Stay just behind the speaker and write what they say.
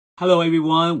Hello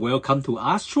everyone, welcome to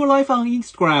Astro Life on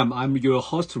Instagram. I'm your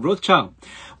host Rochang.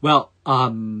 Well,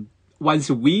 once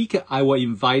a week I will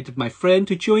invite my friend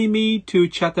to join me to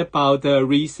chat about the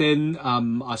recent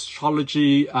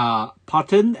astrology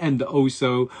pattern and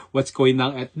also what's going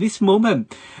on at this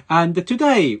moment. And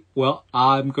today, well,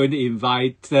 I'm going to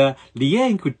invite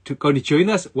Lianne to join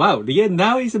us. Wow, Lianne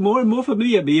now is more and more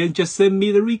familiar. Lianne just sent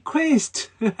me the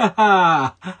request.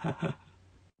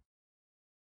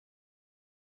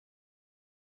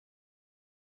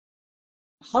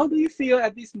 How do you feel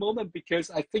at this moment? Because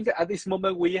I think at this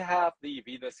moment we have the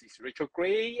Venus is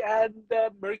retrograde and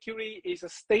Mercury is a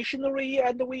stationary,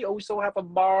 and we also have a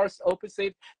Mars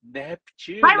opposite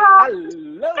Neptune. Hi, Rob.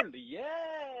 Hello,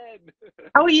 Lianne.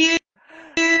 How are you?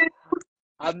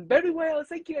 I'm very well,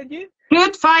 thank you. And you?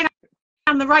 Good, fine.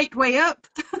 I'm the right way up.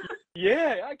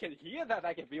 Yeah, I can hear that.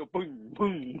 I can feel boom,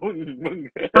 boom, boom, boom.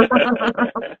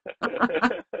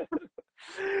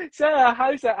 So,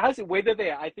 how's the weather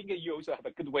there? I think you also have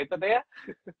a good weather there.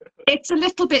 It's a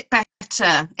little bit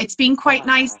better. It's been quite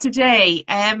nice Ah, today.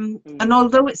 And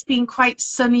although it's been quite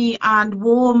sunny and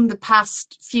warm the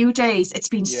past few days, it's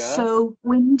been yeah. so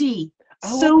windy.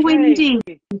 Oh, So okay. windy.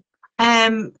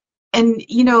 Um, and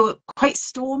quite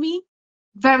stormy.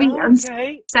 Very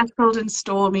Okay. unsettled and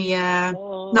stormy. Not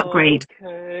Oh, great.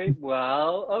 okay.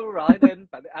 Well, all right then.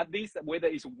 But at least weather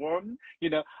is warm. A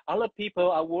lot of people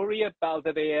are worried about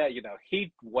their,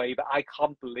 heat wave. I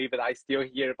can't believe it. I still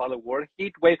hear about the word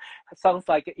heat wave. Sounds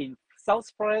like in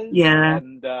South France Yeah,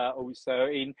 and also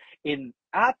in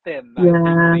Athens. I think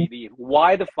yeah. the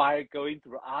wildfire going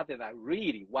through Athens. I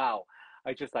really wow.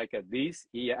 I just like this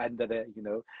year and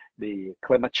the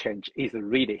climate change is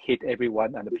really hit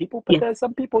everyone and the people, but Yeah.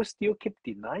 some people still keep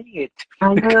denying it.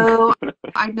 I know,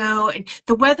 I know.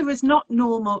 The weather is not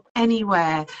normal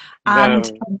anywhere,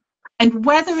 and No.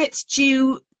 whether it's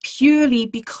due purely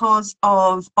because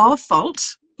of our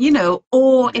fault,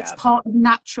 or it's Yeah. part of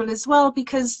natural as well,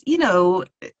 because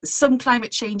some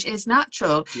climate change is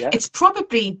natural. Yeah. It's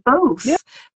probably Yeah. both,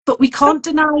 but we can't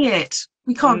deny it.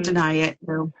 We can't Mm, deny it.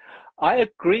 No. I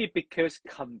agree because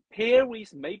compare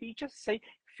with maybe just say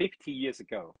 50 years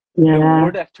ago, the Yeah.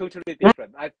 world is totally Yeah.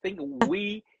 different. I think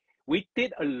we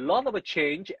did a lot of a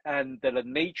change and the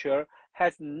nature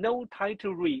has no time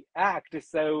to react.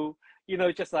 So,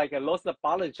 just like a loss of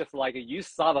balance, just like you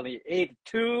suddenly ate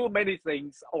too many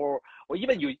things or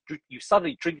even you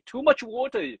suddenly drink too much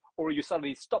water or you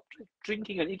suddenly stop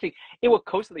drinking and eating, it will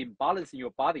cause an imbalance in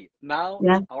your body. Now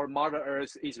Yeah. our Mother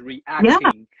Earth is Yeah.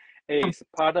 reacting is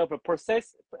part of a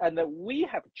process and we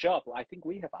have a job. I think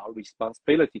we have our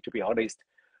responsibility, to be honest,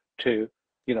 to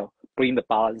bring the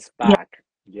balance Yeah. back.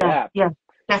 Yeah. Yeah. Yeah.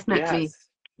 Definitely. Yes.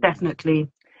 Definitely.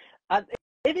 And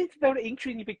it is very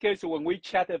interesting because when we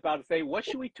chat about, say, what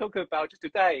should we talk about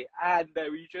today? And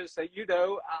we just say,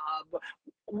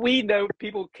 we know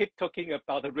people keep talking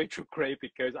about the retrograde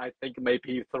because I think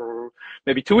maybe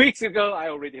 2 weeks ago, I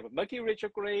already have a Mercury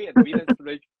retrograde and the Venus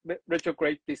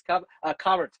retrograde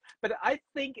covered. But I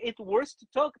think it's worth to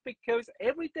talk because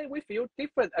every day we feel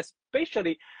different,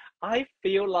 especially I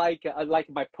feel like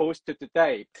my post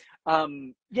today.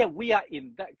 Yeah, we are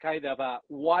in that kind of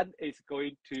one is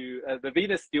going to the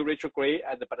Venus still retrograde,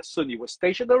 and but soon it was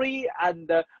stationary, and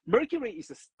Mercury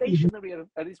is stationary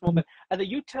at this moment. And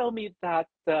you tell me that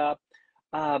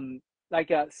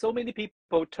so many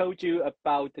people told you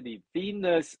about the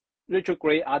Venus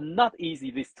retrograde are not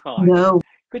easy this time. No.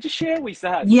 Could you share with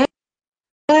us? Yeah.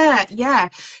 Yeah.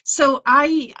 So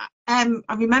I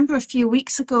remember a few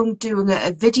weeks ago doing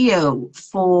a video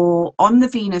on the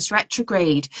Venus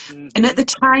retrograde, and at Mm-hmm. the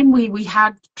time we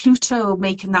had Pluto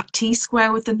making that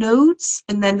T-square with the nodes,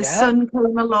 and then the Yeah. Sun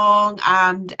came along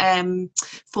and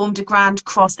formed a grand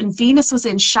cross, and Venus was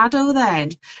in shadow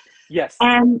then. Yes.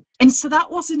 And so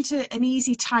that wasn't an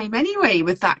easy time anyway,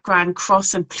 with that grand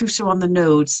cross and Pluto on the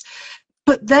nodes.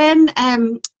 But then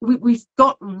we've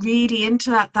got really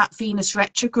into that Venus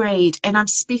retrograde, and I'm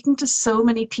speaking to so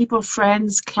many people,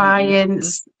 friends, Mm-hmm.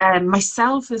 clients, and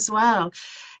myself as well.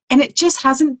 And it just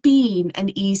hasn't been an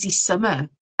easy summer.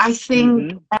 I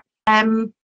think Mm-hmm.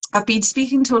 I've been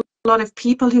speaking to a lot of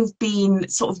people who've been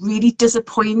sort of really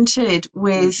disappointed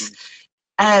with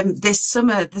Mm-hmm. this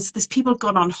summer. There's people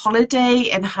gone on holiday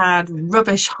and had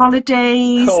rubbish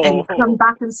holidays and come Oh.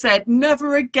 back and said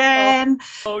never Oh. again.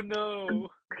 Oh no.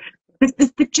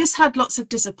 They've just had lots of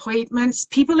disappointments.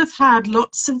 People have had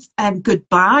lots of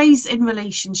goodbyes in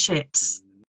relationships,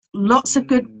 lots of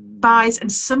goodbyes,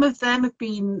 and some of them have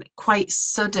been quite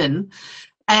sudden.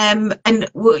 And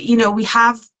we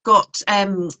have got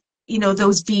you know,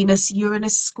 those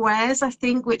Venus-Uranus squares, I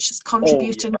think, which is Oh yeah.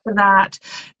 contributing to that.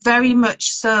 Very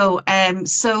much so.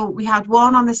 So we had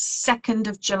one on the 2nd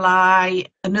of July,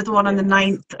 another one on the Yes.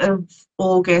 9th of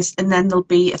August, and then there'll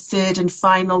be a third and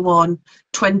final one,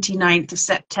 29th of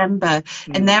September.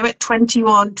 And Mm. they're at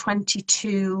 21,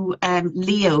 22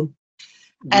 Leo.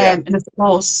 Yeah. And of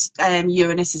course,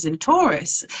 Uranus is in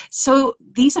Taurus. So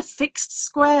these are fixed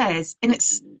squares, and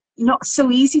it's not so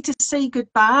easy to say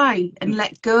goodbye and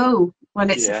let go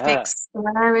when it's a Yeah. fixed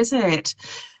square, is it?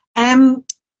 Um,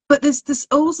 but there's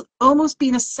almost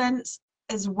been a sense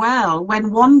as well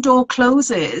when one door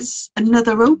closes,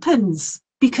 another opens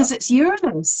because Yep. it's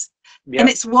Uranus, and Yep.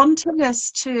 it's wanting us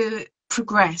to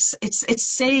progress. It's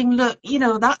saying, look, you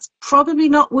know, that's probably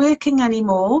not working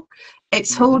anymore.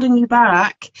 It's Hmm. holding you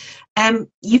back.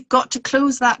 You've got to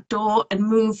close that door and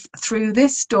move through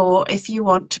this door if you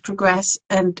want to progress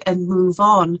and move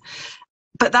on.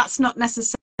 But that's not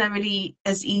necessarily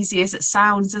as easy as it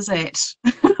sounds, is it?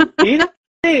 It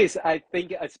is, I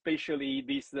think, especially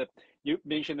this you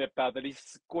mentioned about this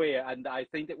square, and I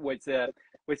think it was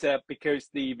because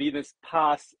the Venus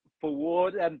passed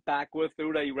forward and backward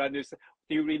through the Uranus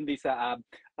during this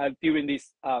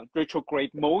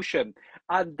retrograde motion,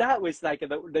 and that was like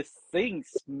the things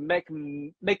make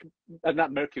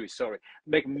not Mercury, sorry,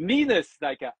 make Venus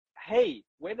like hey,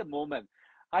 wait a moment.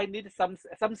 I need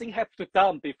something have to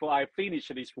done before I finish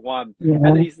this one,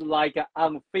 and Yeah. it's like an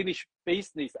unfinished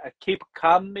business. I keep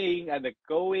coming and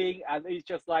going, and it's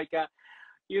just like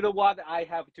you know what? I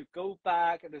have to go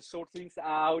back and sort things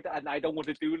out, and I don't want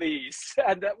to do this.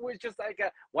 And that was just like,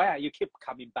 why are you keep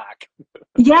coming back?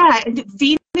 Yeah, and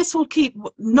Venus will keep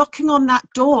knocking on that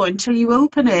door until you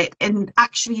open it and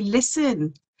actually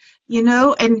listen, you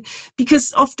know, and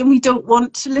because often we don't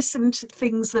want to listen to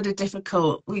things that are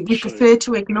difficult. We True. prefer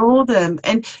to ignore them.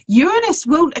 And Uranus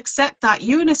won't accept that.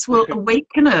 Uranus will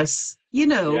awaken us, you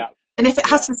know, Yeah, and if it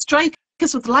has yeah. to strike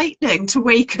us with lightning to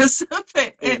wake us up,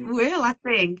 it In will, I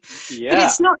think. But yeah.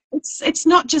 it's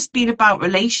not just been about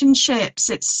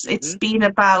relationships, it's Hmm. been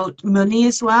about money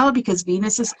as well, because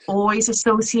Venus is always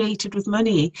associated with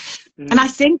money. And I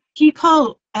Mm. think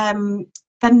people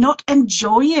they're not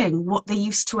enjoying what they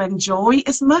used to enjoy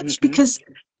as much Hmm. because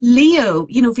Leo,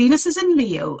 you know, Venus is in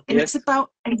Leo, and it's Yes.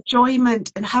 about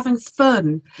enjoyment and having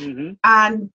fun Hmm.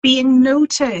 and being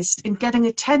noticed and getting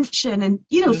attention and,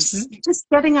 you know, Hmm. just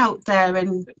getting out there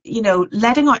and, you know,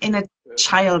 letting our inner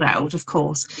child out, of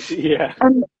course. Yeah.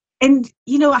 And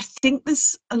you know, I think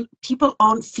there's people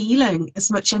aren't feeling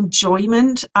as much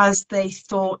enjoyment as they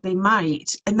thought they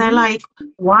might, and they're Hmm. like,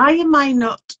 why am I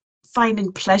not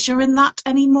finding pleasure in that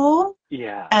anymore?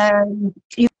 Yeah.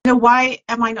 You know, why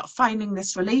am I not finding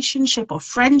this relationship or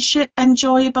friendship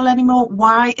enjoyable anymore?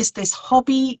 Why is this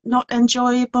hobby not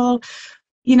enjoyable?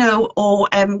 You know, or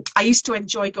I used to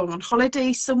enjoy going on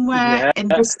holiday somewhere, Yeah. and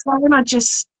this time I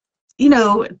just, you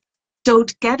know,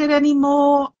 don't get it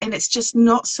anymore, and it's just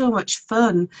not so much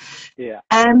fun. Yeah.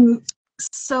 Um,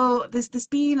 so there's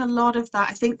been a lot of that.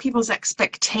 I think people's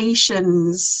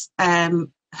expectations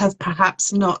have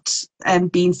perhaps not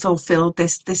been fulfilled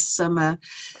this summer.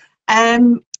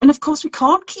 And of course, we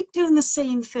can't keep doing the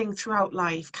same thing throughout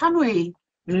life, can we?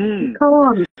 We Mm.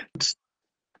 can't.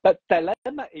 But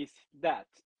dilemma is that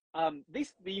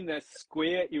this Venus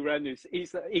square Uranus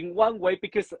is in one way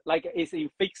because like it's in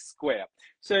fixed square,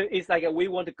 so it's like we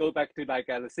want to go back to like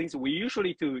the things we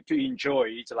usually to enjoy.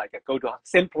 It's like go to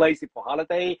same place for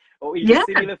holiday or eat a Yeah,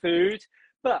 similar food,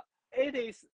 but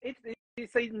it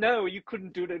says no, you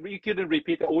couldn't do that. You couldn't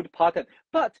repeat the old pattern.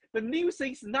 But the new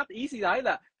thing's not easy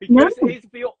either no, because it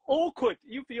feel awkward.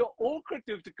 You feel awkward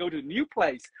to go to a new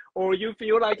place, or you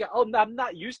feel like oh I'm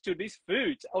not used to this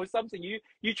food or something.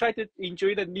 You try to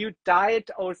enjoy the new diet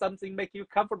or something make you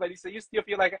comfortable. So you still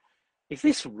feel like is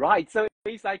this right? So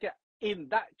it's like in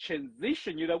that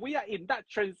transition. You know, we are in that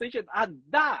transition, and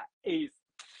that is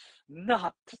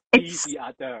not it's easy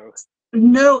at all.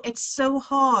 no, it's so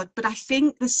hard. But I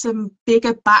think there's some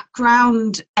bigger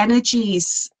background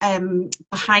energies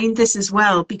behind this as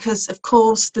well, because of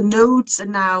course the nodes are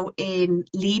now in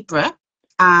Libra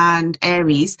and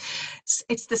Aries.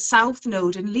 It's the South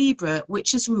Node in Libra,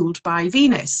 which is ruled by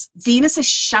Venus. Venus is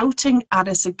shouting at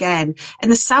us again,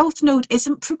 and the South Node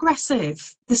isn't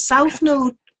progressive. The South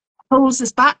Node pulls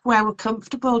us back where we're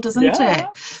comfortable, doesn't Yeah.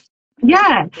 it?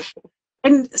 Yeah.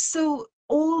 And so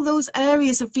all those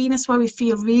areas of Venus where we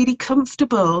feel really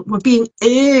comfortable, we're being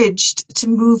urged to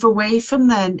move away from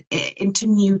them into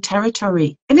new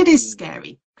territory. And it is Mm,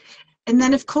 scary. And it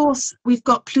then, of is. course, we've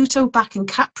got Pluto back in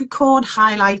Capricorn,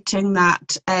 highlighting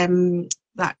that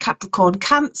that Capricorn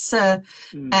Cancer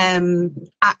Mm.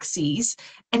 axes.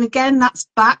 And again, that's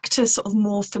back to sort of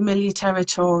more familiar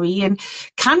territory. And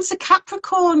Cancer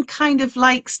Capricorn kind of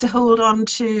likes to hold on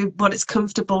to what it's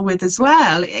comfortable with as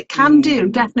well. It can do,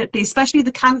 Mm. definitely, especially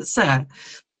the Cancer,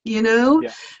 you know.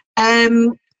 Yeah.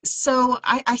 So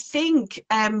I think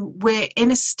we're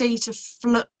in a state of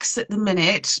flux at the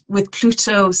minute with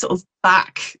Pluto sort of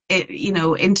back, you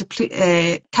know, into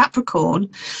Capricorn.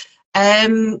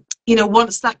 You know,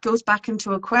 once that goes back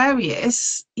into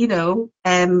Aquarius, you know,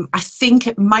 I think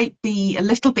it might be a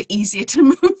little bit easier to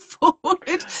move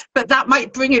forward, but that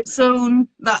might bring its own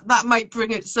that might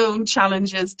bring its own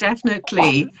challenges,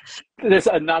 definitely. There's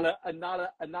another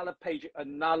page,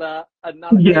 another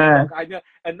Yeah. epoch. I know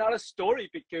another story,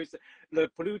 because the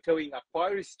Pluto in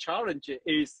Aquarius challenge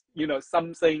is, you know,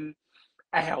 something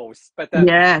else. But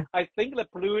Yeah. I think the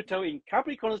Pluto in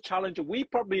Capricorn challenge, we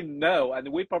probably know and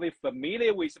we're probably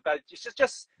familiar with, but it's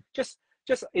just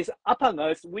is up on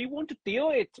us. We want to deal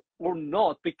it or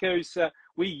not, because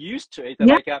we're used to it.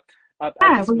 Yeah. Like at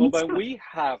Yeah. this moment, we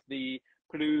have the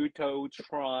Pluto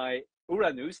tri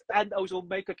Uranus, and also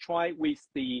make a try with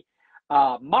the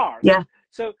Mars. Yeah.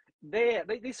 So there,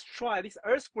 this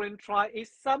Earth square try is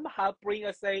somehow bring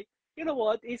us a, you know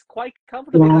what, it's quite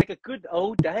comfortable, Yeah. like a good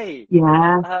old day.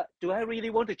 Yeah. Do I really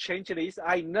want to change this?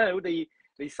 I know the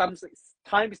some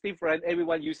time is different.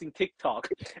 Everyone using TikTok,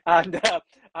 and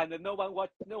no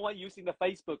one using the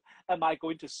Facebook. Am I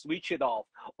going to switch it off,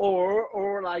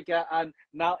 or like and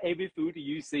now every food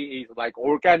you see is like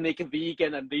organic,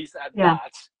 vegan, and this and Yeah.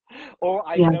 that. Or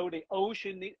I Yeah. know the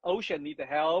ocean need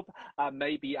help.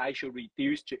 Maybe I should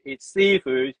reduce to eat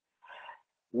seafood.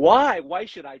 Why? Why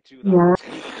should I do Yeah.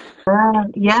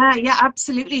 that? Yeah, yeah,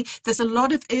 absolutely. There's a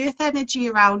lot of earth energy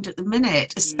around at the minute,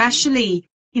 Mm-hmm. especially,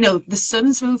 you know, the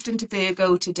sun's moved into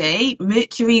Virgo today.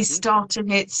 Mercury's Mm-hmm.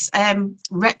 starting its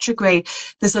retrograde.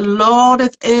 There's a lot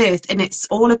of earth, and it's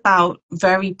all about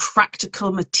very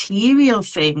practical material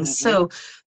things. Mm-hmm. So,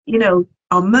 you know,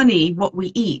 our money, what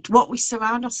we eat, what we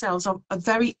surround ourselves on, a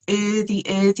very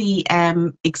earthy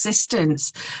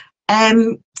existence.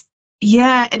 Um,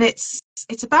 yeah, and it's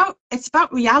about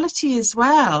reality as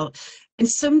well. And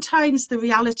sometimes the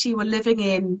reality we're living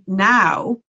in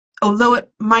now, although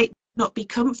it might not be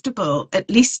comfortable, at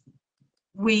least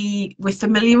we're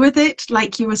familiar with it,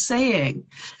 like you were saying.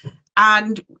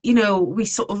 And, you know, we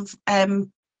sort of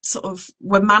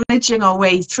we're managing our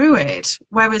way through it.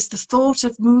 Whereas the thought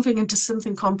of moving into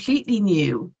something completely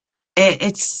new, it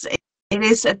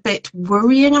is a bit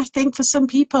worrying, I think, for some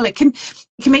people. It can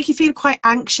make you feel quite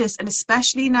anxious, and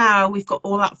especially now we've got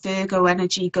all that Virgo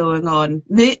energy going on.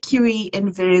 Mercury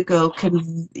in Virgo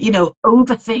can, you know,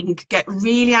 overthink, get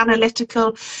really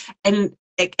analytical, and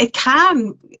it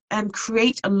can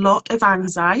create a lot of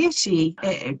anxiety.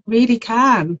 It really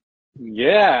can.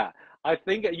 Yeah, I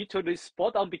think you totally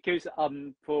spot on, because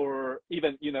for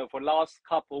even, you know, for last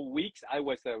couple of weeks I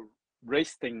was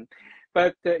resting,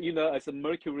 but you know, as a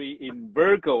Mercury in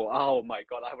Virgo, oh my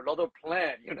God, I have a lot of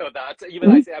plan. You know that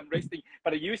even I Mm. say I'm resting,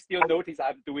 but you still notice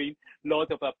I'm doing a lot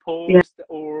of Yeah. posts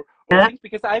or things,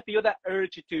 because I feel that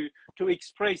urge to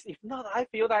express. If not, I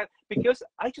feel that because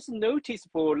I just noticed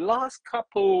for last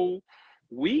couple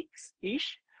weeks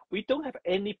ish, we don't have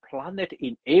any planet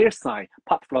in air sign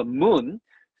apart from moon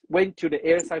went to the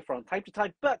air sign from time to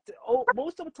time, but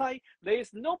most of the time there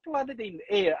is no planet in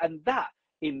air, and that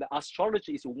in the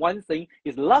astrology is one thing,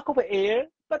 is lack of air.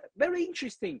 But very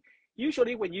interesting,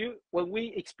 usually when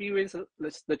we experience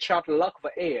the chart lack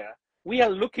of air, we are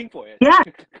looking for it. Yeah.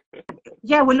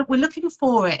 Yeah, we're looking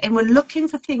for it, and we're looking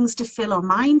for things to fill our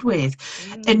mind with.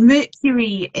 And Mm,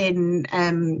 Mercury in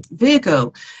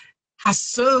Virgo has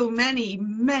so many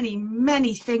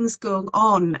things going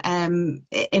on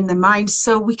in the mind,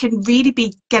 so we can really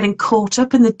be getting caught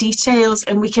up in the details,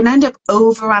 and we can end up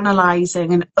over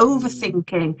analyzing and mm.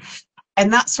 overthinking,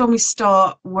 and that's when we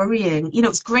start worrying. You know,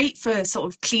 it's great for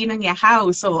sort of cleaning your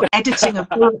house or editing a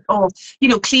book, or, you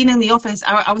know, cleaning the office.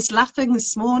 I was laughing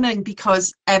this morning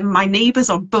because my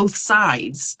neighbours on both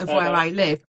sides of where Uh-huh. I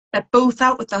live, they're both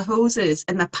out with their hoses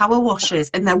and their power washers,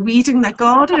 and they're weeding their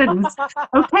gardens.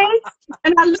 Okay.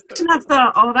 And I looked and I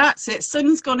thought, oh, that's it.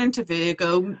 Sun's gone into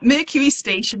Virgo, Mercury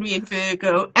stationary in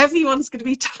Virgo. Everyone's going to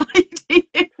be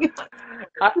tidying.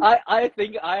 I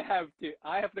think I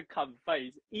have to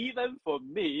confess, even for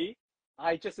me,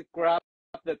 I just grab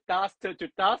the duster to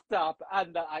dust up,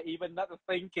 and I even not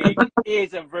thinking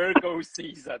it's a Virgo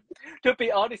season. To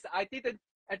be honest, I didn't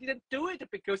do it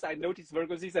because I noticed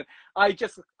Virgo season. I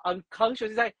just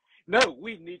unconsciously say, no,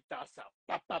 we need dust up.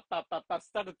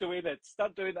 Start doing it,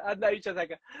 and then it's just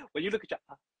like when you look at,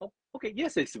 oh, okay,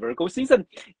 yes, it's Virgo season.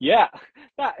 Yeah,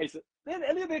 That is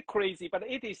a little bit crazy, but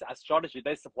it is astrology.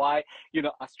 That's why,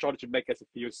 astrology makes us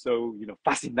feel so,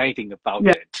 fascinating about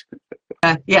Yeah. it.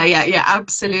 Yeah,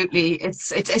 absolutely. And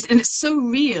it's so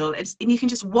real. And you can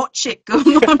just watch it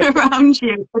going on around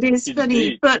you. It is funny,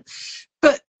 Indeed. but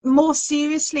more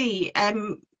seriously,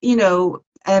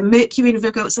 Mercury in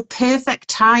Virgo, it's a perfect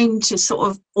time to sort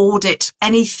of audit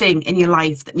anything in your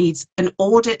life that needs an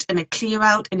audit and a clear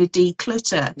out and a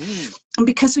declutter. Mm. And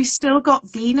because we've still got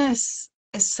Venus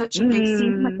as such a big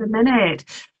theme at the Mm. minute,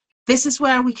 this is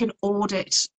where we can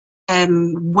audit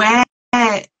where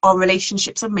our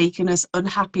relationships are making us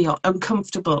unhappy or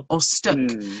uncomfortable or stuck.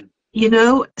 Mm.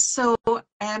 So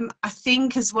I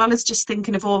think, as well as just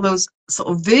thinking of all those sort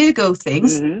of Virgo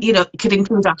things, Mm-hmm. it could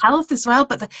include our health as well,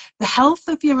 but the health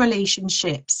of your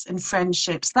relationships and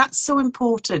friendships, that's so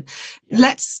important. Yeah.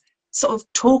 Let's sort of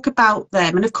talk about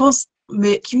them. And of course,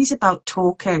 Mercury's about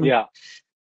talking. Yeah.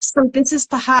 So this is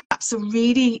perhaps a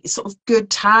really sort of good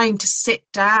time to sit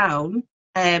down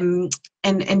and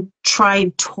try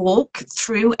and talk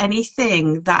through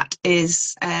anything that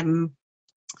is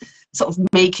sort of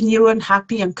making you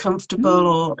unhappy,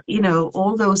 uncomfortable, Mm. or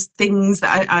all those things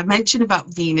that I mentioned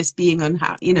about Venus being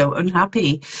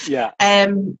unhappy, Yeah.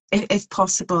 if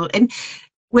possible. And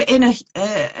we're in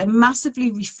a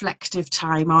massively reflective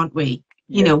time, aren't we?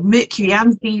 Yeah. Mercury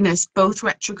and Venus both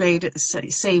retrograde at the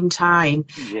same time.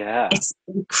 Yeah. It's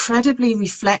incredibly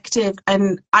reflective,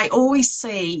 and I always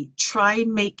say try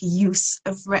and make use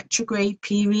of retrograde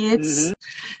Mm-hmm. periods.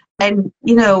 And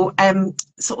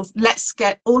sort of let's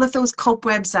get all of those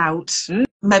cobwebs out,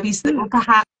 maybe Mm.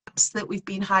 perhaps that we've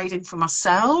been hiding from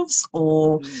ourselves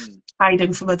or Mm.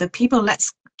 hiding from other people.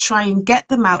 Let's try and get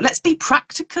them out. Let's be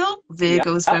practical. Yeah.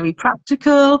 Virgo's very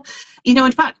practical.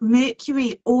 In fact,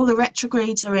 Mercury, all the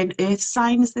retrogrades are in earth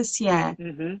signs this year.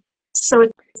 Mm-hmm. So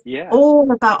it's Yeah.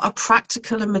 all about our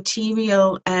practical and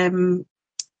material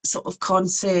sort of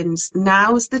concerns.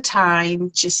 Now's the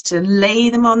time just to lay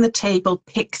them on the table,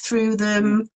 pick through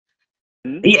them.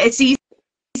 Mm-hmm. Yeah, it's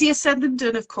easier said than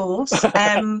done, of course.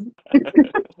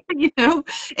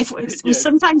 If we Yes.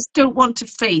 sometimes don't want to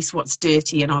face what's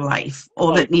dirty in our life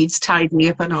or Oh. that needs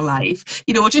tidying up in our life,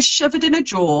 or just shove it in a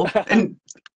drawer and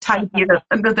tidy it up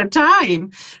another time.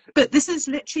 But this is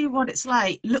literally what it's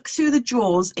like. Look through the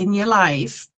drawers in your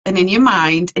life and in your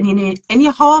mind and in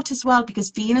your heart as well,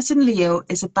 because Venus in Leo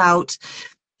is about,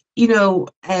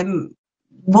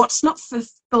 what's not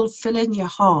fulfilling your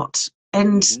heart,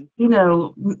 and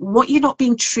Mm-hmm. what you're not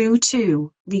being true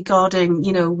to regarding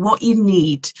what you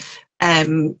need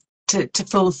to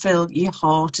fulfill your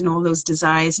heart and all those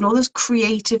desires and all those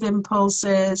creative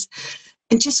impulses,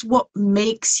 and just what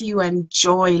makes you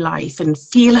enjoy life and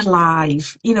feel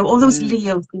alive, all those Mm.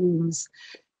 Leo themes.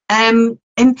 And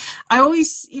I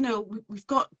always, we've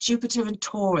got Jupiter and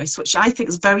Taurus, which I think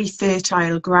is very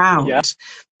fertile Yeah. ground.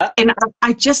 And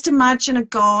I just imagine a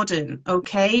garden,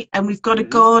 okay? And we've got a Mm-hmm.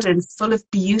 garden full of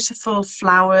beautiful Mm-hmm.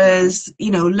 flowers,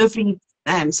 lovely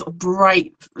sort of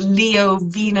bright Leo,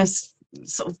 Venus,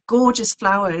 sort of gorgeous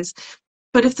flowers.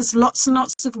 But if there's lots and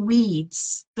lots of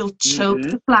weeds, they'll choke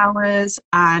Mm-hmm. the flowers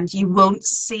and you won't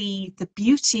see the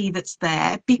beauty that's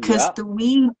there because Yeah. the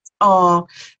weeds are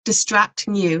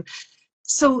distracting you.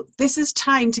 So this is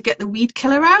time to get the weed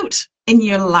killer out in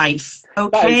your life, That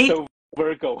is okay? so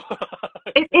Virgo.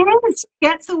 It is.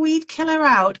 Get the weed killer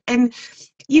out. And,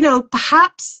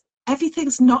 perhaps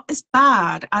everything's not as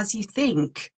bad as you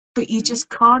think, but you Mhm. just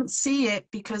can't see it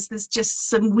because there's just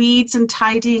some weeds and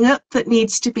tidying up that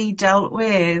needs to be dealt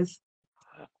with.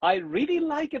 I really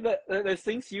like the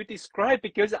things you describe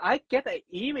because I get an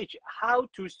image how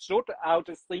to sort out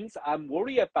the things I'm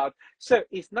worried about. So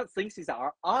it's not things that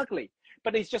are ugly,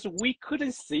 but it's just we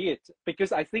couldn't see it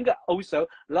because I think also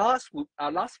last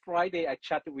Friday I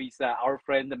chatted with our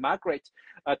friend Margaret.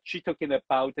 She talking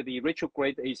about the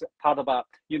retrograde is part of a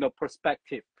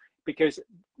perspective because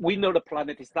we know the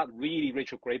planet is not really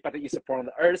retrograde, but it's from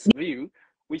the Earth's view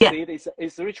we Yeah. see it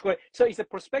is rich. So it's a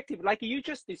perspective, like you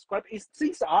just described.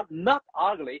 Things are not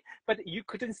ugly, but you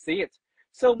couldn't see it.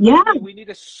 So Yeah. maybe we need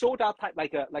to sort out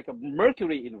like a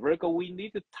Mercury in Virgo. We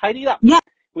need to tidy it up. Yeah.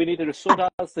 We need to sort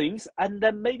out things, and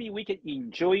then maybe we can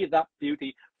enjoy that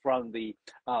beauty from the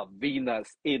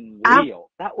Venus in Leo.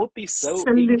 That would be so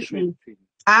Absolutely. interesting.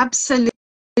 Absolutely.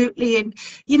 And,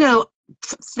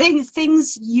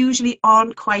 things usually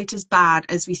aren't quite as bad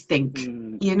as we think,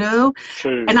 Mm, and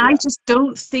true. I Yeah. just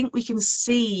don't think we can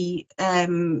see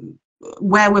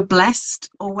where we're blessed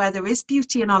or where there is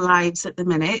beauty in our lives at the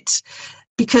minute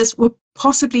because we're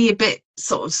possibly a bit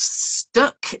sort of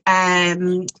stuck,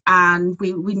 and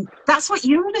we that's what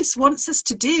Uranus wants us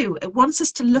to do. It wants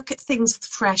us to look at things with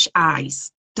fresh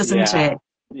eyes. doesn't Yeah. it?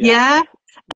 Yeah. Yeah.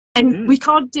 And Mhm. we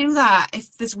can't do that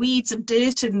if there's weeds and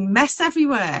dirt and mess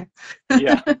everywhere.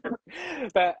 Yeah.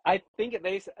 But I think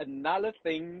there's another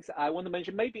things I want to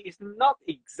mention. Maybe it's not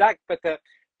exact, but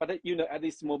you know, at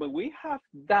this moment we have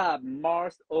that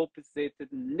Mars opposite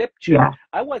Neptune. Yeah,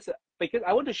 I was because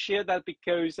I want to share that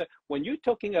because when you're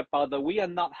talking about that we are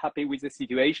not happy with the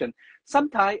situation,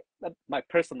 sometimes my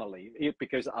personally,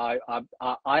 because I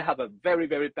have a very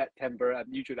bad temper and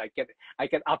usually I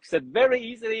get upset very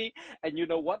easily. And you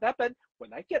know what happened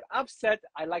when I get upset?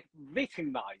 I like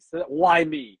victimize. Why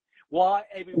me? Why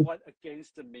everyone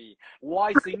against me?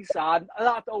 Why things are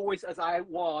not always as I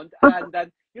want? And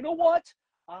then you know what?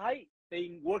 I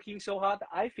been working so hard.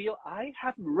 I feel I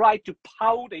have right to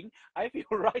pouting. I feel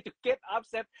right to get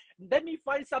upset. Let me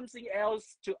find something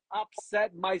else to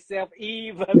upset myself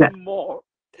even yeah, more.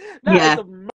 That is yeah.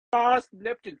 a Mars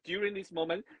Neptune during this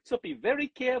moment. So be very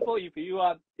careful if you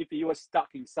are stuck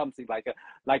in something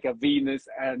like a Venus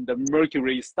and the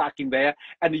Mercury stuck in there,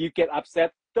 and you get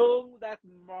upset. Don't let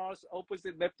Mars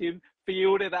opposite Neptune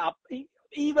fill it up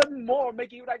even more,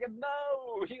 making you like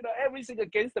no, you know, everything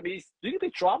against me is a little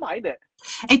bit drama, isn't it?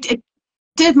 It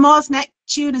did Mars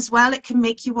Neptune as well. It can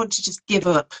make you want to just give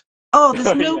up. Oh,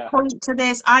 there's no Yeah, point to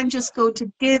this. I'm just going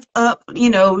to give up. You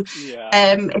know, yeah.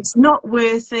 it's not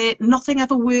worth it. Nothing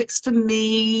ever works for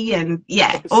me. And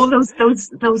yeah, Yes, all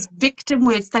those victim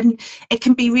words. Then it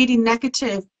can be really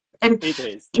negative. And it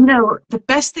is. you know, the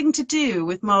best thing to do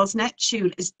with Mars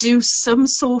Neptune is do some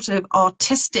sort of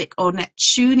artistic or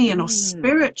Neptunian or Mm.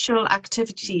 spiritual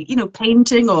activity. You know,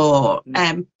 painting or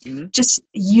Mm-hmm. just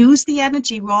use the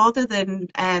energy rather than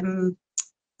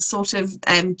sort of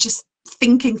just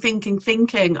thinking,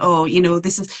 oh, you know,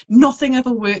 this is nothing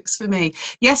ever works for me.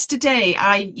 Yesterday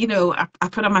I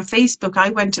put on my Facebook, I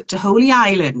went up to Holy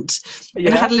Island and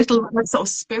I had Yeah. a little sort of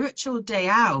spiritual day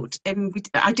out, and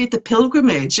I did the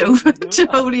pilgrimage over Mm-hmm. to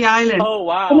Holy Island, Oh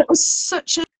and it wow. was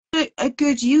such a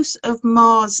good use of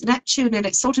Mars Neptune, and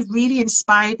it sort of really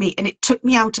inspired me, and it took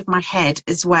me out of my head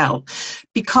as well,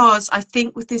 because I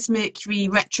think with this Mercury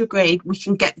retrograde we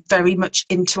can get very much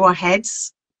into our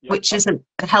heads, Yeah. which isn't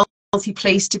a healthy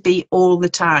place to be all the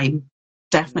time.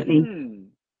 Definitely. Mm.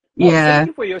 Oh, thank Yeah.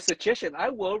 you for your suggestion. I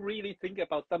will really think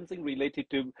about something related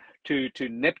to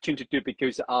Neptune to do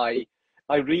because I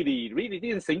really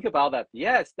didn't think about that.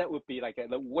 Yes, that would be like a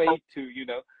way to you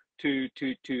know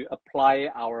to apply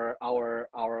our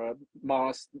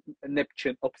Mars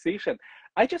Neptune opposition.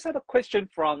 I just have a question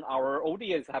from our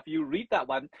audience. Have you read that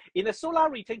one? In the solar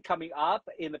return coming up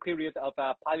in the period of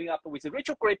piling up with the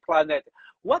retrograde planet,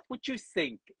 what would you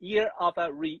think? Year of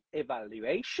a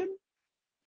re-evaluation?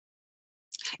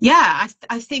 Yeah,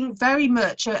 I think very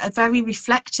much a very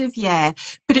reflective year,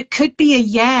 but it could be a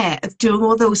year of doing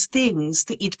all those things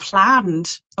that you'd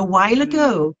planned a while Mm.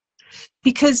 ago.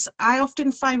 Because I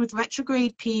often find with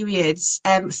retrograde periods,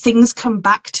 things come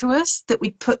back to us that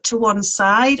we'd put to one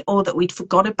side or that we'd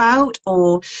forgot about,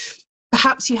 or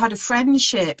perhaps you had a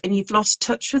friendship and you've lost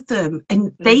touch with them,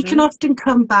 and they can Mm-hmm. often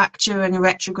come back during a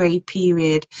retrograde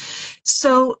period.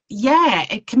 So yeah,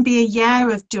 it can be a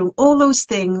year of doing all those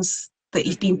things that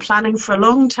you've been Mm-hmm. planning for a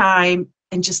long time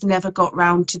and just never got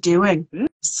round to doing.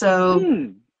 So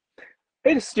Mm.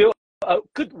 It is still a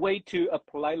good way to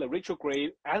apply the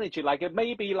retrograde energy, like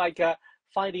maybe like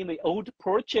finding the old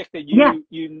project that yeah,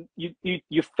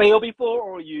 you failed before,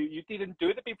 or you didn't do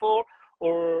it before,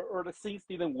 or the things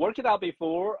didn't work it out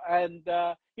before, and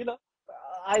you know,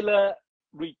 either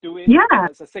redo it again yeah,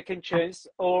 as a second chance,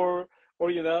 or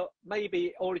you know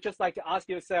maybe or just like ask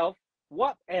yourself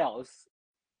what else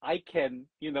I can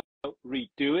you know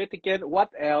redo it again. What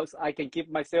else I can give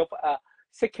myself a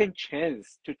second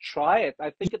chance to try it. I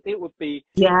think it would be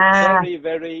yeah.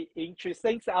 very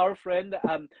interesting. Thanks, our friend.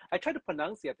 I try to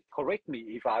pronounce it. Correct me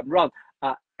if I'm wrong.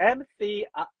 Empathy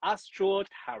Astro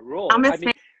Tarot. I mean,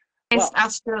 Amethyst well,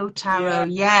 Astro yeah. Tarot.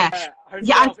 Yeah, yeah,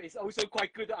 Herself is also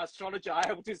quite good astrologer, I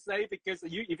have to say, because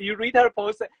if you read her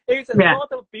post, it's a yeah,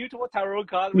 lot of beautiful tarot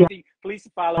card yeah, reading. yeah. Please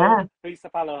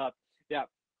follow her. Yeah.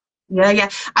 Yeah.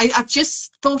 I've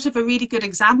just thought of a really good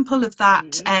example of that.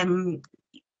 Mm-hmm.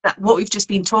 That what we've just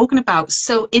been talking about.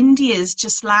 So India's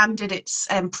just landed its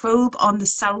probe on the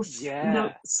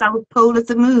Yeah. south pole of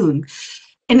the moon,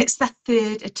 and it's their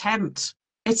third attempt.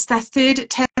 It's their third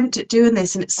attempt at doing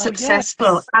this, and it's Oh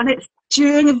successful. yes. And it's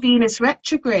during a Venus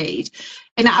retrograde.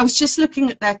 And I was just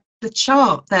looking at the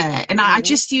chart there, and I Mm-hmm.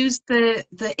 just used the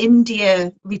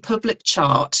India Republic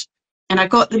chart, and I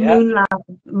got the Yeah.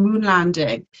 moon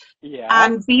landing. Yeah.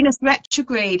 And Venus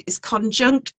retrograde is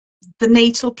conjunct the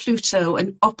natal Pluto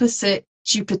and opposite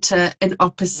Jupiter and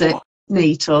opposite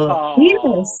natal Wow.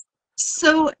 Venus.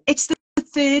 So it's the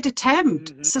third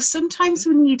attempt. Hmm. So sometimes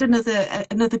we need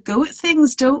another go at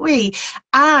things, don't we?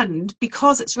 And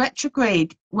because it's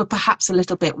retrograde, we're perhaps a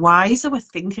little bit wiser. We're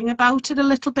thinking about it a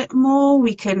little bit more. Hmm.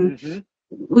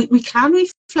 We can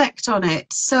reflect on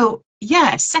it. So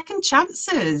yeah, second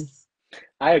chances.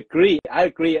 I agree. I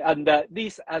agree. And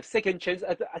this second chance,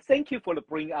 I thank you for the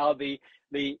bring out the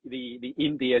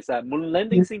India's moon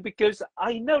landing thing, because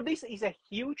I know this is a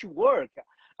huge work,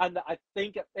 and I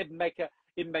think it make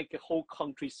a whole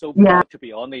country so Yeah. proud, to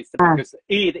be honest, because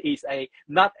it is a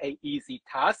not a easy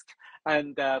task,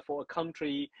 and for a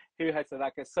country who has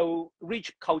like a so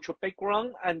rich cultural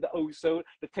background, and also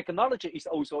the technology is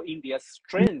also India's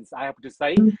strength, I have to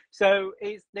say. So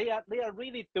they are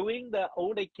really doing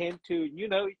all they can to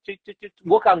to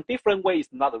work on different ways,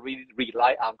 not really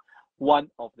rely on one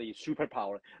of the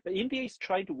superpower. But India is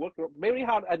trying to work very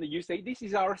hard, and you say this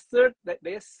is their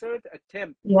third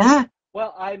attempt. Yeah.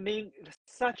 Well, I mean,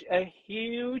 such a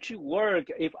huge work.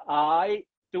 If I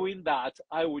doing that,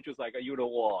 I would just like, you know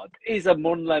what? It's a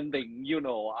moon landing.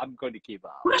 I'm going to give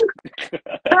up.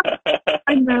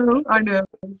 I know, I know,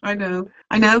 I know,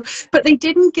 I know. But they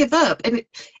didn't give up, and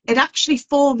it actually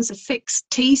forms a fixed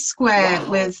T-square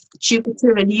Wow. with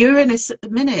Jupiter and Uranus at the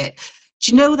minute.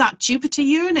 Do you know that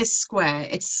Jupiter-Uranus square?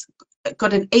 It's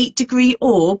got an 8-degree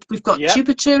orb. We've got Yep.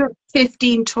 Jupiter at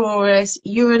 15 Taurus,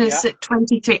 Uranus Yeah. at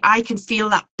 23. I can feel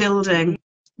that Hmm. building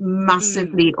Mm.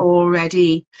 massively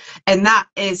already. And that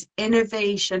is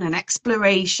innovation and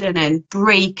exploration and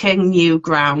breaking new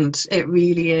ground. It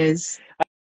really is.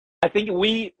 I think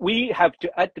we have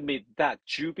to admit that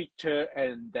Jupiter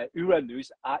and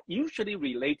Uranus are usually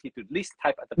related to this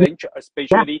type of adventure, Yeah,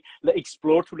 especially the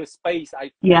explore to the space.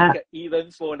 I yeah, think even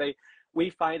for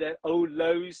we find that all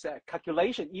those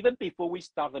calculation even before we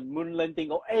start the moon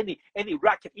landing or any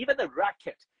rocket, even a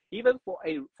rocket, even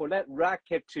for that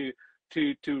rocket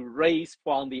to raise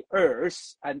from the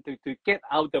Earth and to get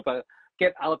out of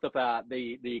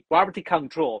the gravity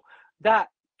control. That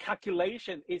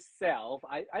calculation itself,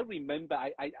 I remember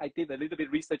I did a little bit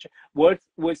research,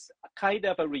 was kind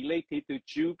of related to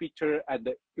Jupiter and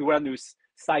the Uranus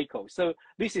cycle. So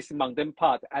this is mountain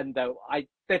part, and I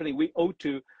definitely we ought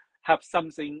to have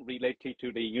something related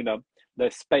to the yeah.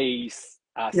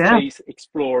 space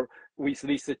explore with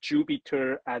this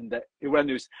Jupiter and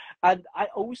Uranus. And I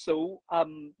also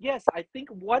yes, I think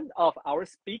one of our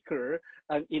speaker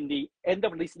in the end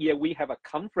of this year, we have a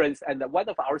conference, and one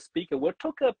of our speakers will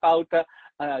talk about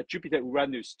Jupiter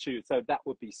Uranus too. So that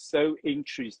would be so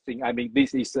interesting. I mean,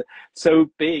 this is so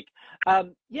big.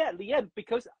 Yeah, Lianne,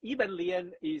 because even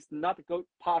Lianne is not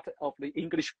part of the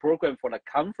English program for the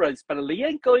conference, but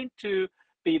Lianne going to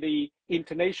be the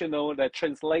international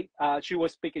translate. She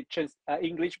was speaking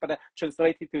English, but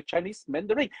translated to Chinese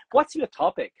Mandarin. What's your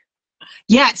topic?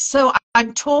 Yeah, so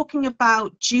I'm talking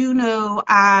about Juno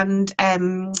and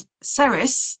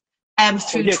Ceres Oh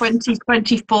through yes.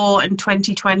 2024 and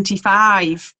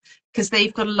 2025, because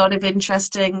they've got a lot of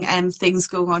interesting things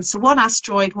going on. So one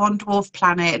asteroid, one dwarf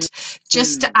planet,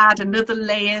 just to Mm. add another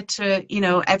layer to,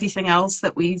 everything else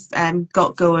that we've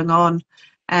got going on.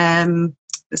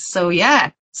 So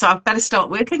yeah, so I better start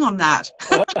working on that.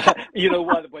 You know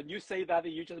what? When you say that,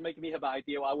 you just make me have an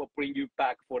idea. I will bring you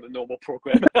back for the normal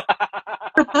program.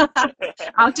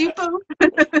 I'll do both.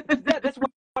 Yeah, that's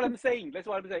what I'm saying. That's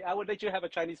what I'm saying. I will let you have a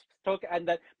Chinese talk, and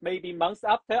then maybe months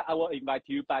after, I will invite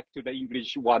you back to the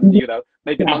English one.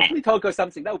 Maybe Yeah. monthly talk or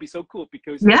something. That would be so cool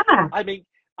because Yeah. I mean,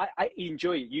 I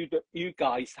enjoy it. You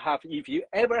guys have, if you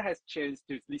ever has chance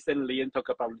to listen Lian talk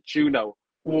about Juno,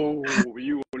 oh,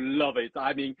 you will love it.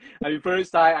 I mean,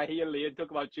 first time I hear Lian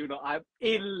talk about Juno, I'm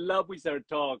in love with her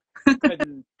talk.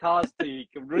 Fantastic,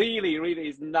 really, really.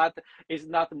 It's not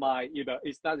my,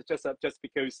 it's not just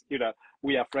because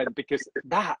we are friends. Because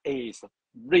that is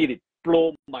really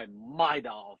blow my mind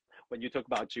off when you talk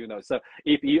about Juno. So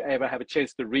if you ever have a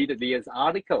chance to read Lian's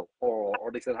article or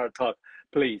listen to her talk,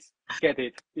 please get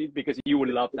it because you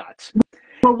will love that.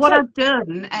 Well, what So I've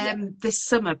done yeah, this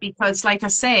summer, because like I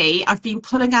say, I've been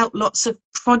pulling out lots of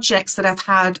projects that I've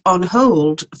had on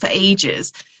hold for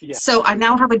ages. yeah, So I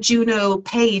now have a Juno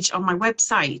page on my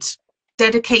website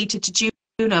dedicated to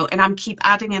Juno, and I'm keep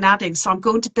adding and adding. So I'm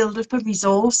going to build up a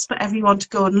resource for everyone to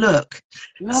go and look.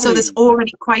 So there's lovely.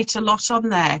 already quite a lot on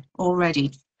there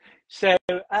already. So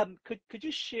could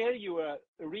you share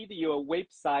read your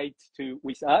website to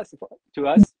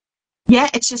us? Yeah,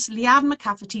 it's just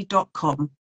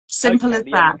leannemcafferty.com. Simple Okay, as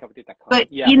that. liamcafferty.com.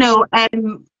 But, Yeah,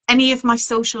 any of my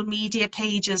social media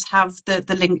pages have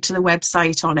the link to the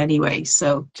website on anyway,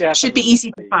 so should be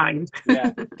easy to definitely. find.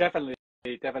 Yeah, definitely.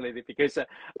 definitely, because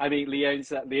I mean,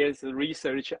 Lianne's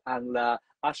research on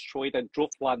asteroid and dwarf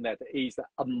planet is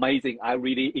amazing. I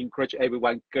really encourage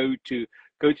everyone go to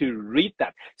read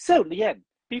that. So, Lianne,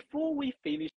 before we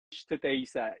finish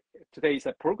today's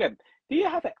program, do you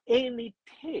have any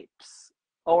tips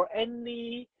or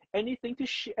anything to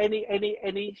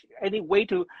any way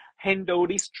to handle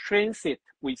this transit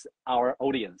with our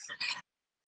audience?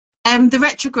 The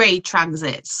retrograde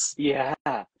transits. Yeah.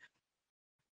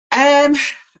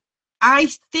 I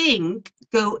think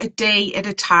go a day at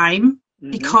a time,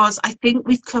 because I think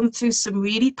we've come through some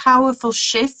really powerful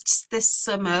shifts this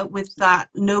summer with that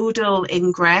nodal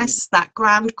ingress, that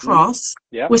grand cross.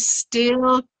 Yeah. We're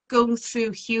still going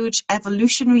through huge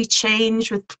evolutionary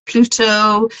change with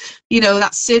Pluto.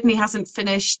 That certainly hasn't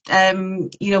finished,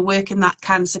 working that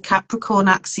Cancer Capricorn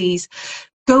axis.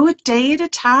 Go a day at a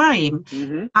time,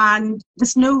 and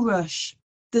there's no rush.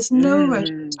 There's no rush.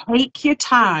 Take your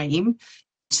time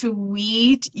to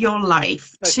weed your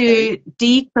life, to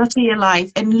declutter your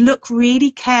life, and look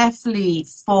really carefully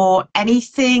for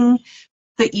anything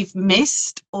that you've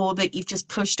missed, or that you've just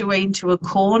pushed away into a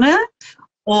corner,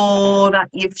 or that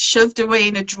you've shoved away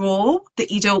in a drawer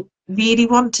that you don't really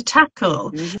want to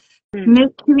tackle.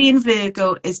 Mercury in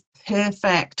Virgo is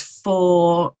perfect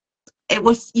for it.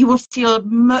 You will feel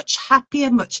much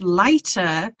happier, much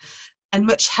lighter, and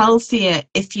much healthier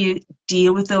if you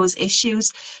deal with those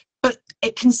issues. But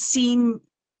it can seem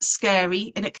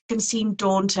scary, and it can seem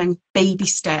daunting. Baby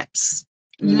steps,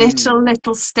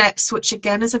 little steps, which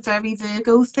again is a very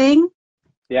Virgo thing.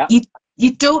 Yeah.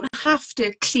 You don't have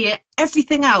to clear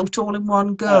everything out all in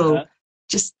one go.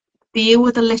 Just deal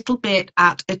with a little bit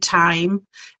at a time,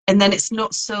 and then it's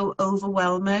not so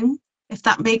overwhelming, if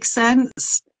that makes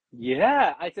sense.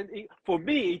 Yeah, I think for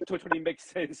me it totally makes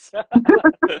sense.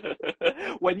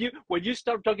 when you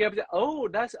start talking about, oh,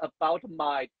 that's about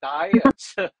my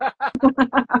diet.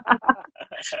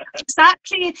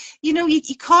 Exactly.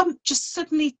 You can't just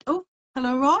suddenly. Oh,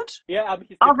 hello, Rod. Yeah, I'm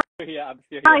still here. I'm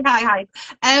still here. Hi.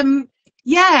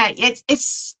 Yeah,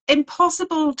 it's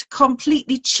impossible to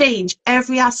completely change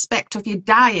every aspect of your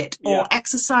diet or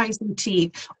exercise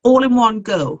routine all in one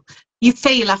go. You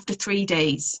fail after 3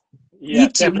 days. Yeah,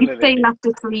 You fail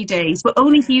after 3 days. We're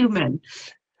only human.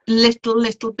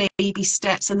 Little baby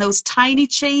steps, and those tiny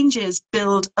changes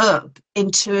build up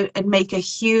into and make a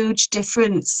huge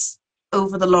difference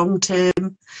over the long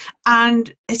term,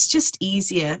 and it's just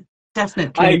easier.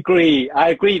 Definitely. I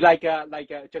agree. Like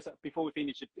just before we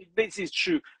finish, this is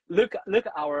true. Look at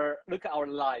our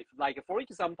life. Like, for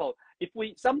example,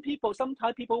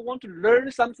 sometimes people want to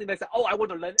learn something. They say, oh, I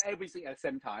want to learn everything at the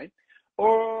same time,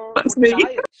 or That's for me.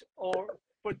 diet, or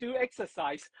for do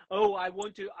exercise. Oh, I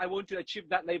want to achieve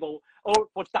that level. Or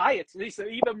for diet,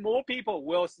 even more people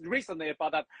will reason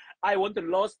about that. I want to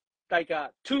lose like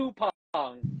 2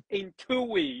 pounds in 2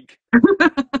 weeks.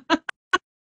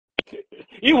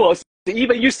 It was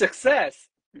even you success.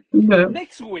 No.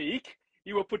 Next week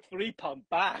you will put 3 pounds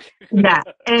back. Yeah,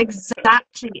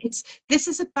 exactly. This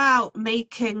is about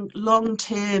making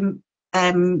long-term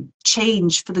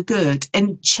change for the good,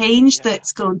 and change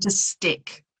that's going to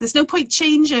stick. There's no point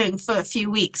changing for a few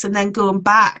weeks and then going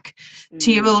back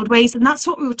to your old ways, and that's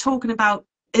what we were talking about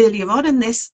earlier on in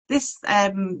this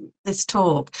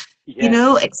talk.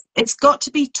 It's got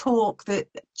to be talk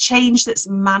change that's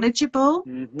manageable,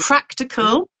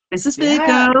 practical. This is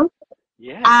Virgo.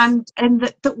 Yes. And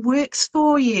that works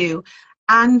for you,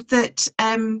 and that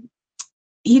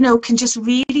can just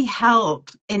really help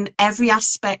in every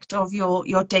aspect of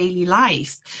your daily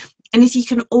life. And if you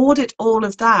can audit all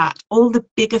of that, all the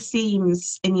bigger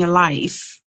themes in your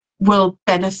life will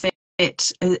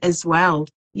benefit as well.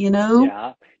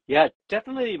 Yeah,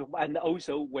 definitely. And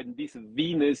also when this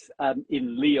Venus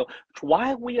in Leo,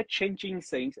 while we are changing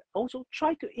things, also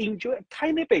try to enjoy a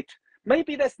tiny bit.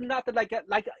 Maybe that's not like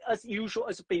as usual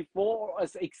as before,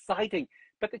 as exciting,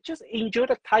 but just enjoy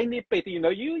the tiny bit.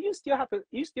 You still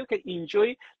can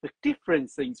enjoy the different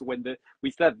things with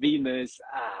that Venus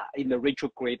in the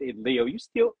retrograde in Leo.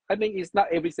 I mean, it's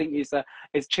not everything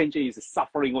is changing, is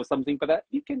suffering or something, but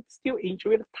you can still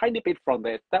enjoy a tiny bit from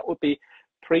that. That would be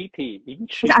pretty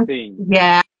interesting.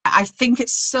 Yeah, I think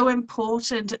it's so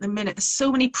important at the minute. There's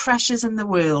so many pressures in the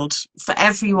world for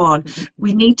everyone.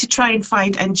 We need to try and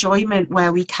find enjoyment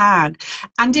where we can.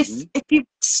 And if you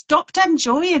stopped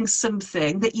enjoying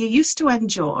something that you used to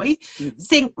enjoy,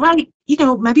 think, right,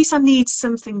 maybe I need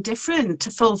something different to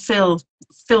fulfill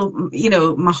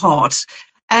my heart.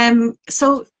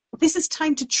 So this is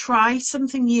time to try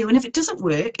something new. And if it doesn't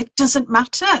work, it doesn't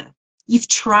matter. You've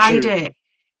tried it.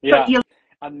 Yeah. But you'll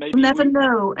and maybe never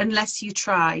know unless you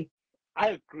try. I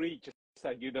agree. Just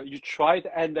you tried,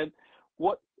 and then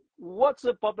what's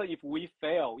the problem if we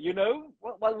fail?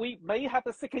 Well, we may have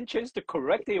a second chance to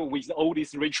correct it with all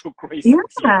these retrograde things.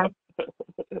 Yeah.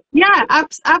 Yeah,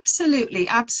 absolutely,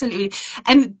 absolutely.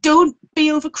 And don't be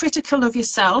overcritical of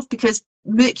yourself, because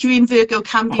Mercury in Virgo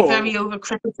can be very Oh,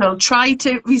 overcritical. Try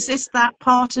to resist that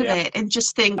part of yeah. it and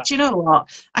just think, do you know what?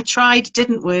 I tried, it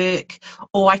didn't work,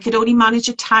 or I could only manage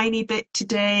a tiny bit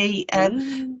today.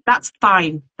 Mm, That's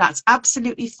fine. That's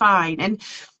absolutely fine. And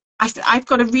I've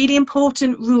got a really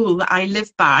important rule that I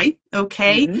live by,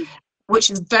 okay? mm-hmm. Which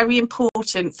is very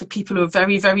important for people who are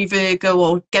very, very Virgo,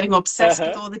 or getting obsessed with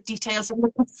Uh-huh. all the details, and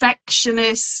the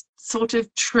perfectionist sort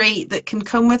of trait that can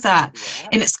come with that. Yeah.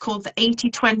 And it's called the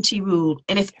 80-20 rule.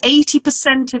 And if Okay.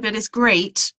 80% of it is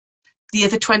great, the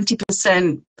other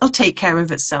 20% will take care of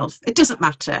itself. It doesn't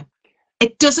matter.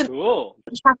 It doesn't Cool.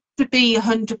 have to be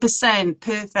 100%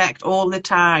 perfect all the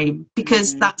time,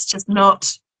 because Mm-hmm. that's just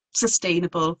not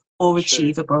sustainable or True.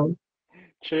 achievable.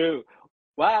 True.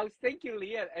 Wow, thank you,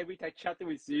 Lianne. Every time chatting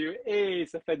with you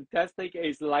is fantastic.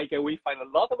 It's like we find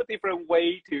a lot of different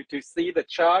way to see the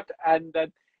chart, and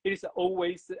it is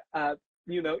always a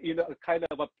kind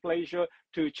of a pleasure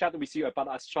to chat with you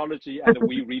about astrology, and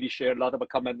we really share a lot of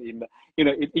common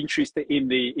interest in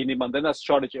the mundane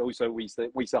astrology, also with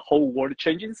the whole world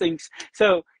changing things.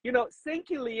 So thank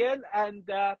you, Lianne,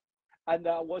 and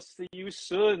we'll see you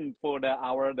soon for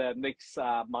the next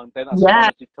mundane Yeah.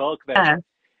 astrology talk then.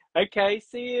 Okay,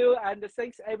 see you, and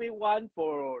thanks everyone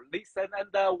for listening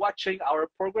and watching our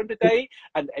program today.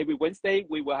 And every Wednesday,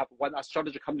 we will have one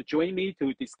astrologer come to join me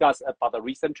to discuss about the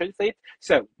recent transit.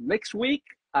 So next week,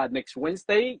 next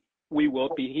Wednesday, we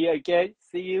will be here again.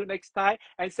 See you next time,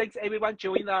 and thanks everyone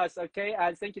joining us. Okay,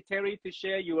 and thank you, Terry, to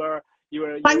share your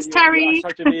Thanks, your Terry.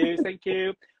 astrology views. Thank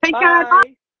you. Take care.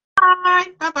 Bye. Bye.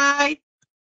 Bye-bye.